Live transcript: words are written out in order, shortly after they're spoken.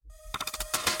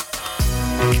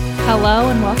Hello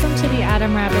and welcome to the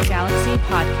Adam Rabbit Galaxy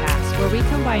podcast, where we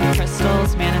combine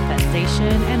crystals, manifestation,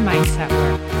 and mindset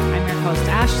work. I'm your host,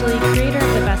 Ashley, creator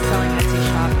of the best-selling Etsy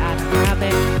shop, Adam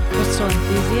Rabbit, crystal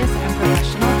enthusiast, and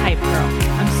professional hype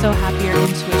girl. I'm so happy your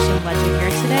intuition led you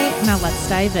here today. Now let's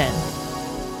dive in.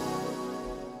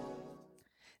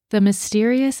 The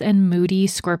mysterious and moody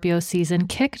Scorpio season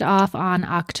kicked off on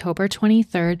October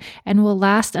 23rd and will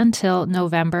last until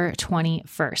November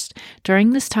 21st.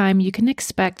 During this time, you can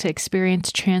expect to experience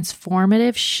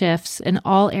transformative shifts in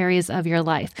all areas of your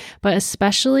life, but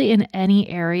especially in any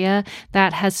area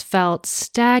that has felt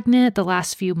stagnant the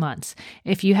last few months.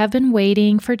 If you have been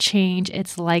waiting for change,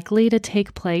 it's likely to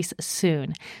take place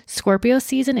soon. Scorpio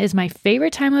season is my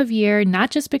favorite time of year, not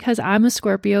just because I'm a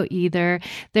Scorpio either.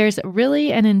 There's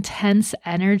really an intense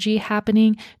energy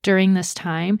happening during this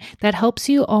time that helps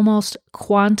you almost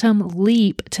quantum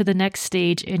leap to the next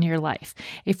stage in your life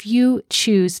if you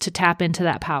choose to tap into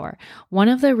that power. One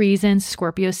of the reasons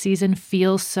Scorpio season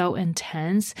feels so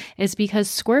intense is because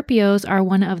Scorpios are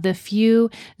one of the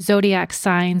few zodiac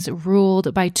signs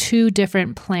ruled by two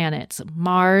different planets,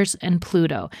 Mars and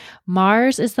Pluto.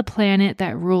 Mars is the planet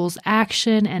that rules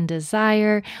action and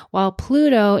desire, while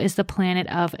Pluto is the planet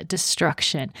of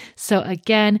destruction. So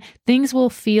again, things will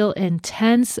feel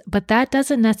intense, but that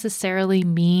doesn't necessarily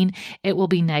mean it will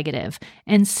be negative.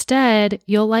 Instead,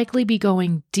 you'll likely be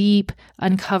going deep,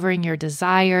 uncovering your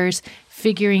desires,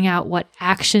 figuring out what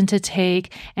action to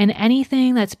take, and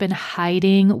anything that's been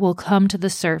hiding will come to the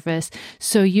surface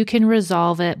so you can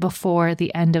resolve it before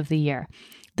the end of the year.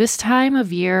 This time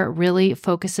of year really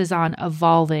focuses on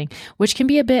evolving, which can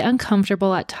be a bit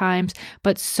uncomfortable at times,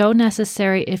 but so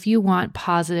necessary if you want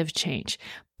positive change.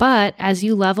 But as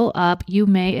you level up, you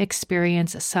may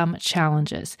experience some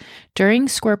challenges. During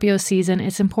Scorpio season,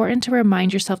 it's important to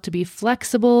remind yourself to be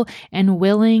flexible and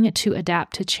willing to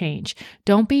adapt to change.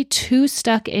 Don't be too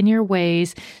stuck in your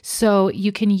ways so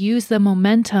you can use the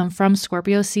momentum from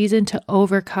Scorpio season to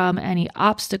overcome any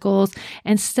obstacles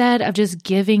instead of just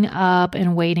giving up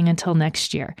and waiting until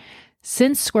next year.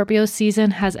 Since Scorpio season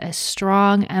has a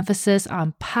strong emphasis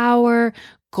on power,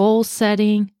 goal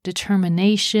setting,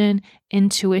 determination,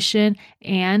 intuition,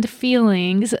 and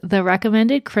feelings, the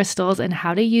recommended crystals and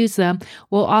how to use them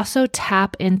will also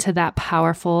tap into that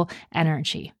powerful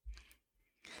energy.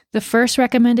 The first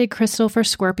recommended crystal for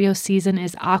Scorpio season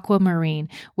is aquamarine,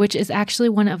 which is actually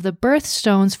one of the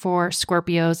birthstones for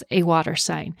Scorpios, a water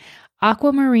sign.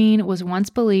 Aquamarine was once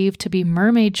believed to be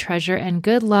mermaid treasure and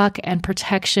good luck and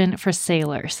protection for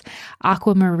sailors.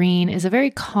 Aquamarine is a very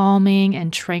calming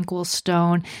and tranquil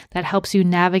stone that helps you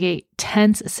navigate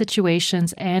tense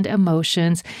situations and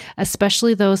emotions,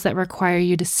 especially those that require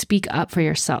you to speak up for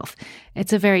yourself.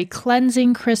 It's a very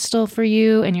cleansing crystal for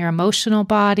you and your emotional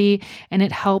body, and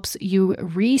it helps you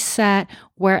reset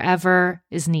wherever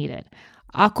is needed.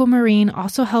 Aquamarine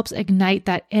also helps ignite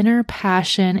that inner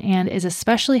passion and is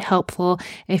especially helpful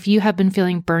if you have been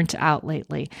feeling burnt out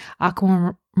lately.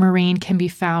 Aquamarine can be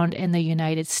found in the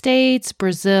United States,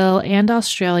 Brazil, and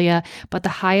Australia, but the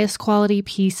highest quality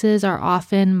pieces are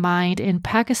often mined in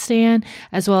Pakistan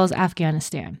as well as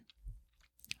Afghanistan.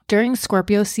 During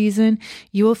Scorpio season,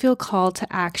 you will feel called to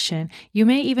action. You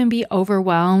may even be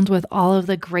overwhelmed with all of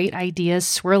the great ideas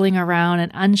swirling around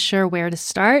and unsure where to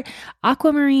start.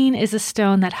 Aquamarine is a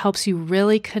stone that helps you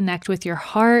really connect with your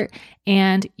heart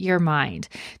and your mind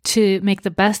to make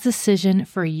the best decision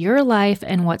for your life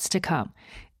and what's to come.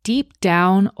 Deep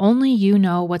down, only you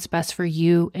know what's best for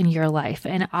you in your life,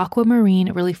 and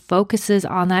aquamarine really focuses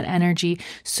on that energy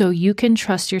so you can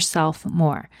trust yourself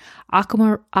more.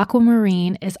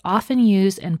 Aquamarine is often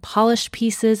used in polished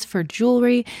pieces for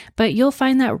jewelry, but you'll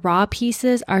find that raw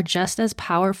pieces are just as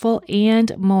powerful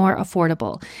and more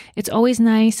affordable. It's always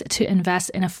nice to invest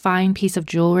in a fine piece of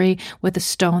jewelry with a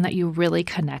stone that you really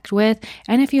connect with.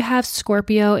 And if you have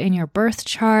Scorpio in your birth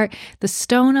chart, the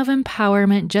stone of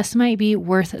empowerment just might be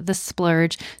worth the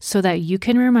splurge so that you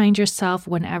can remind yourself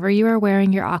whenever you are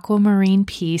wearing your aquamarine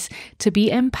piece to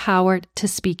be empowered to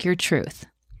speak your truth.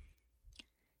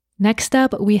 Next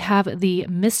up, we have the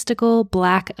mystical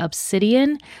black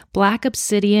obsidian. Black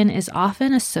obsidian is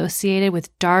often associated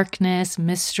with darkness,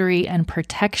 mystery, and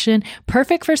protection,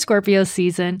 perfect for Scorpio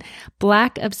season.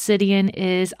 Black obsidian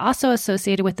is also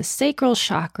associated with the sacral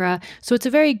chakra, so it's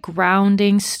a very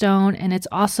grounding stone, and it's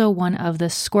also one of the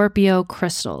Scorpio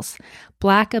crystals.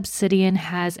 Black obsidian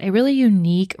has a really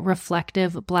unique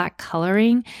reflective black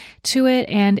coloring to it,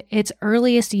 and its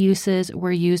earliest uses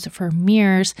were used for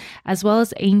mirrors as well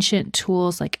as ancient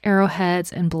tools like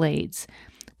arrowheads and blades.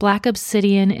 Black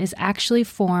obsidian is actually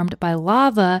formed by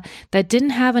lava that didn't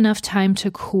have enough time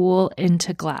to cool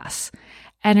into glass.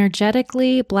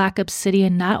 Energetically, Black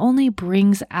Obsidian not only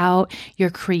brings out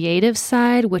your creative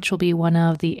side, which will be one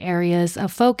of the areas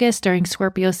of focus during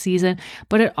Scorpio season,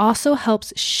 but it also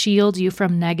helps shield you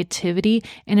from negativity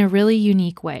in a really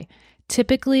unique way.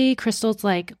 Typically, crystals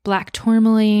like black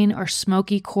tourmaline or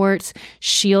smoky quartz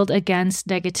shield against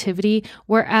negativity,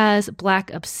 whereas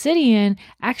black obsidian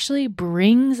actually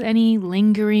brings any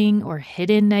lingering or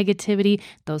hidden negativity,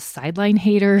 those sideline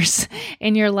haters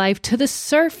in your life, to the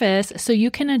surface so you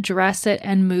can address it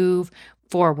and move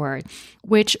forward,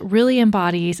 which really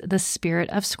embodies the spirit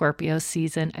of Scorpio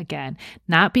season again,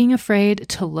 not being afraid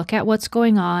to look at what's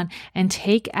going on and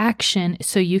take action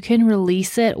so you can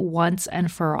release it once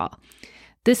and for all.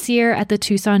 This year at the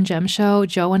Tucson Gem Show,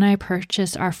 Joe and I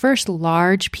purchased our first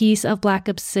large piece of black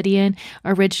obsidian.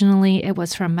 Originally, it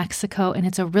was from Mexico, and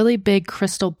it's a really big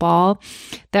crystal ball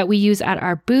that we use at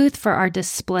our booth for our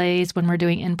displays when we're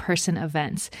doing in-person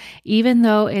events. Even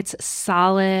though it's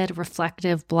solid,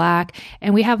 reflective black,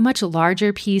 and we have much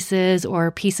larger pieces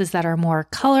or pieces that are more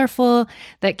colorful,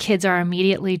 that kids are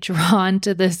immediately drawn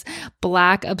to this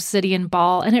black obsidian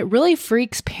ball, and it really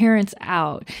freaks parents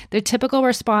out. Their typical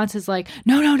response is like,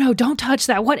 no, don't touch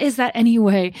that. What is that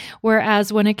anyway?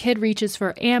 Whereas when a kid reaches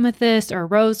for amethyst or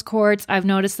rose quartz, I've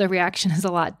noticed the reaction is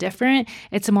a lot different.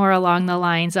 It's more along the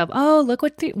lines of, oh, look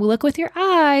with your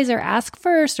eyes, or ask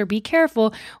first, or be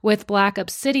careful. With black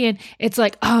obsidian, it's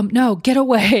like, no, get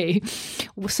away.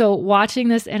 So watching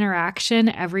this interaction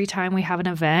every time we have an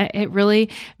event, it really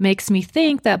makes me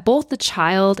think that both the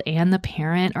child and the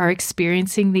parent are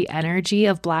experiencing the energy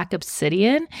of black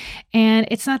obsidian. And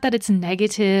it's not that it's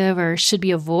negative or should be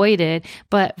avoided,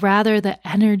 but rather the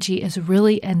energy is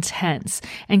really intense.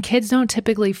 And kids don't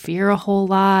typically fear a whole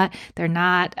lot. They're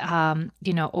not,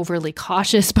 overly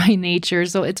cautious by nature.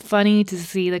 So it's funny to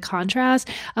see the contrast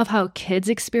of how kids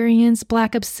experience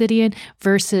black obsidian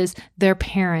versus their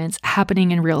parents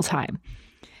happening in real time.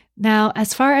 Now,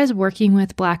 as far as working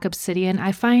with black obsidian,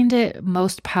 I find it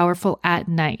most powerful at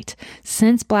night.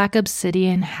 Since black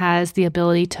obsidian has the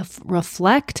ability to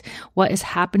reflect what is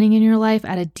happening in your life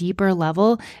at a deeper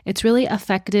level, it's really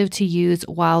effective to use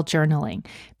while journaling.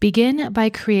 Begin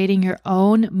by creating your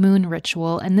own moon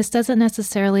ritual, and this doesn't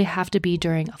necessarily have to be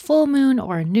during a full moon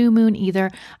or a new moon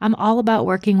either. I'm all about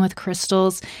working with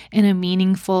crystals in a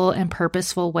meaningful and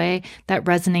purposeful way that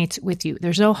resonates with you.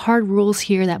 There's no hard rules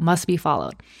here that must be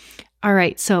followed. All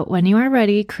right, so when you are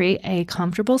ready, create a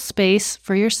comfortable space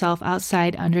for yourself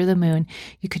outside under the moon.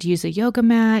 You could use a yoga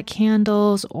mat,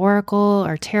 candles, oracle,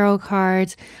 or tarot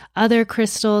cards, other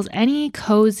crystals, any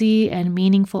cozy and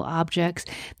meaningful objects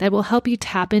that will help you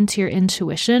tap into your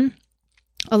intuition,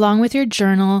 along with your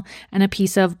journal and a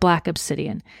piece of black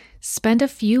obsidian. Spend a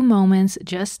few moments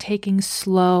just taking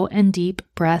slow and deep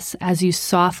breaths as you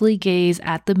softly gaze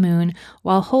at the moon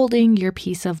while holding your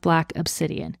piece of black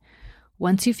obsidian.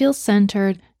 Once you feel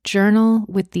centered, journal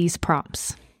with these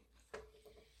prompts.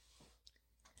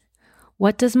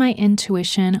 What does my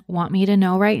intuition want me to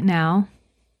know right now?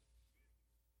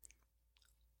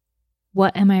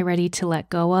 What am I ready to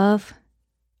let go of?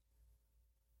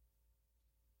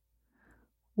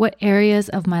 What areas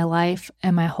of my life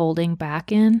am I holding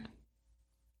back in?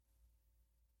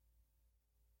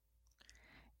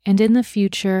 And in the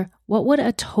future, what would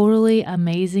a totally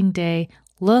amazing day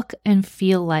look and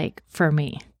feel like for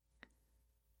me?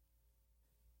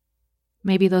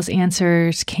 Maybe those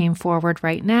answers came forward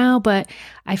right now, but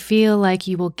I feel like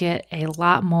you will get a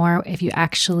lot more if you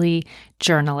actually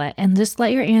journal it. And just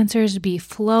let your answers be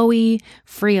flowy,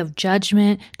 free of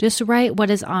judgment. Just write what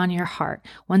is on your heart.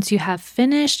 Once you have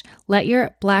finished, let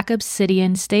your black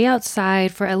obsidian stay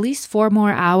outside for at least 4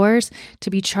 more hours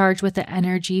to be charged with the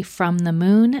energy from the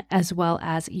moon as well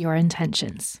as your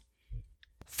intentions.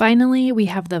 Finally, we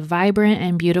have the vibrant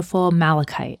and beautiful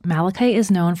malachite. Malachite is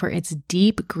known for its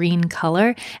deep green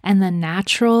color and the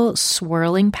natural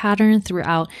swirling pattern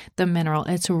throughout the mineral.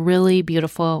 It's really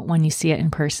beautiful when you see it in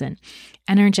person.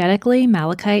 Energetically,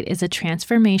 malachite is a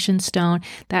transformation stone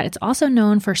that it's also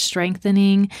known for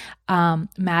strengthening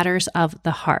matters of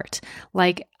the heart.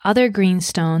 Like other green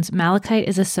stones, malachite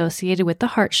is associated with the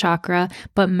heart chakra,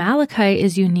 but malachite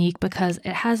is unique because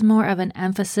it has more of an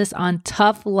emphasis on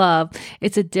tough love.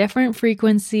 It's a different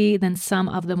frequency than some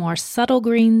of the more subtle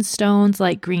green stones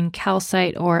like green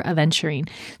calcite or aventurine.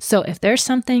 So if there's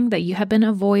something that you have been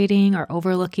avoiding or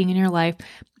overlooking in your life,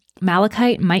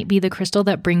 Malachite might be the crystal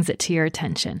that brings it to your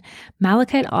attention.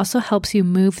 Malachite also helps you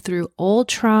move through old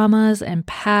traumas and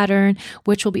pattern,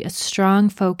 which will be a strong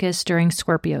focus during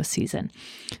Scorpio season.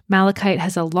 Malachite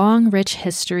has a long, rich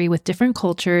history with different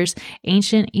cultures.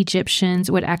 Ancient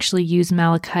Egyptians would actually use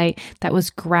malachite that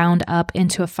was ground up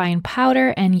into a fine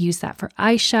powder and use that for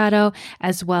eyeshadow,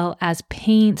 as well as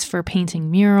paints for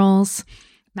painting murals.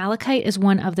 Malachite is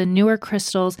one of the newer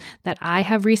crystals that I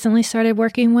have recently started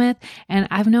working with, and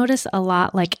I've noticed a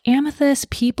lot like amethyst,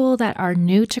 people that are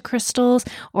new to crystals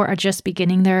or are just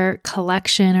beginning their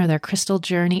collection or their crystal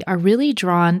journey are really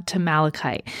drawn to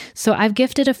malachite. So I've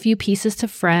gifted a few pieces to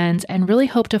friends and really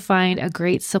hope to find a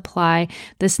great supply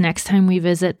this next time we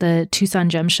visit the Tucson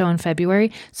Gem Show in February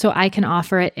so I can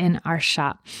offer it in our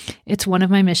shop. It's one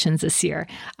of my missions this year.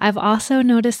 I've also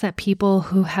noticed that people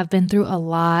who have been through a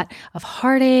lot of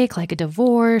heartache, like a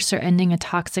divorce or ending a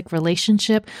toxic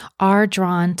relationship, are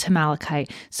drawn to malachite.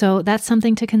 So that's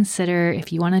something to consider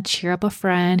if you want to cheer up a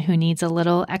friend who needs a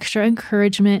little extra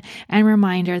encouragement and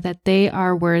reminder that they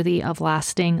are worthy of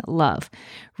lasting love.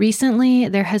 Recently,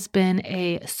 there has been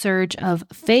a surge of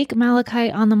fake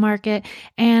malachite on the market,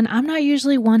 and I'm not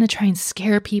usually one to try and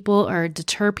scare people or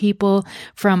deter people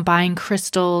from buying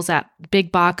crystals at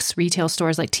big box retail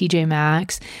stores like TJ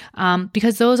Maxx,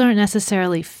 because those aren't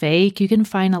necessarily fake. You can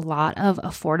find a lot of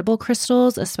affordable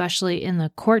crystals, especially in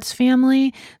the quartz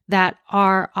family, that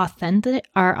are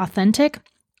authentic.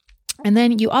 And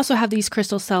then you also have these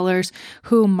crystal sellers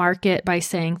who market by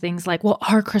saying things like, well,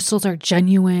 our crystals are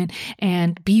genuine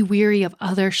and be wary of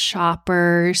other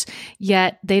shoppers,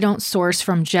 yet they don't source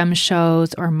from gem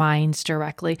shows or mines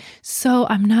directly. So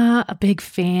I'm not a big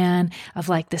fan of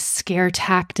like the scare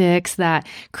tactics that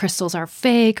crystals are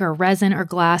fake or resin or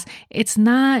glass. It's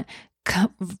not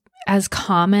as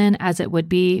common as it would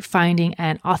be finding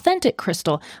an authentic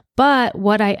crystal. But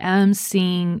what I am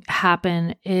seeing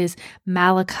happen is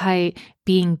malachite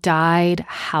being dyed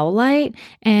howlite.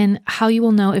 And how you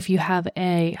will know if you have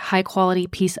a high quality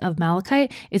piece of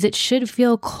malachite is it should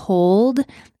feel cold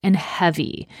and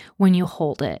heavy when you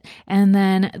hold it. And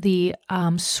then the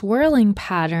swirling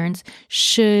patterns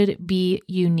should be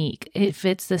unique. If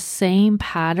it's the same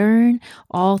pattern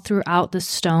all throughout the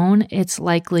stone, it's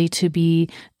likely to be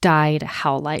dyed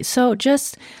howlite. So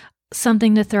just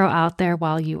something to throw out there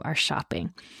while you are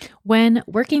shopping. When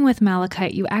working with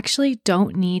malachite, you actually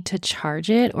don't need to charge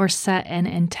it or set an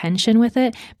intention with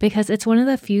it because it's one of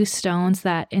the few stones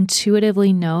that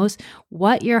intuitively knows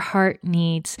what your heart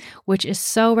needs, which is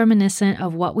so reminiscent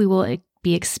of what we will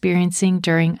be experiencing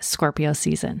during Scorpio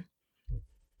season.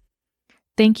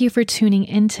 Thank you for tuning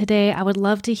in today. I would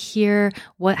love to hear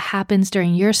what happens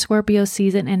during your Scorpio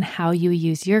season and how you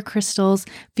use your crystals.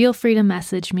 Feel free to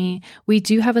message me. We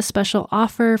do have a special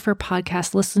offer for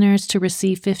podcast listeners to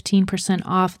receive 15%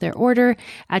 off their order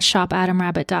at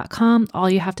shopadamrabbit.com. All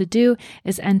you have to do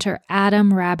is enter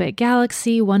Adam Rabbit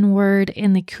Galaxy, one word,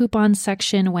 in the coupon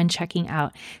section when checking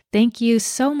out. Thank you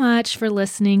so much for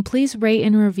listening. Please rate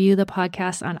and review the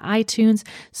podcast on iTunes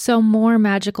so more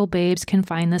magical babes can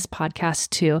find this podcast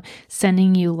too.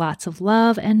 Sending you lots of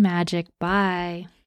love and magic. Bye.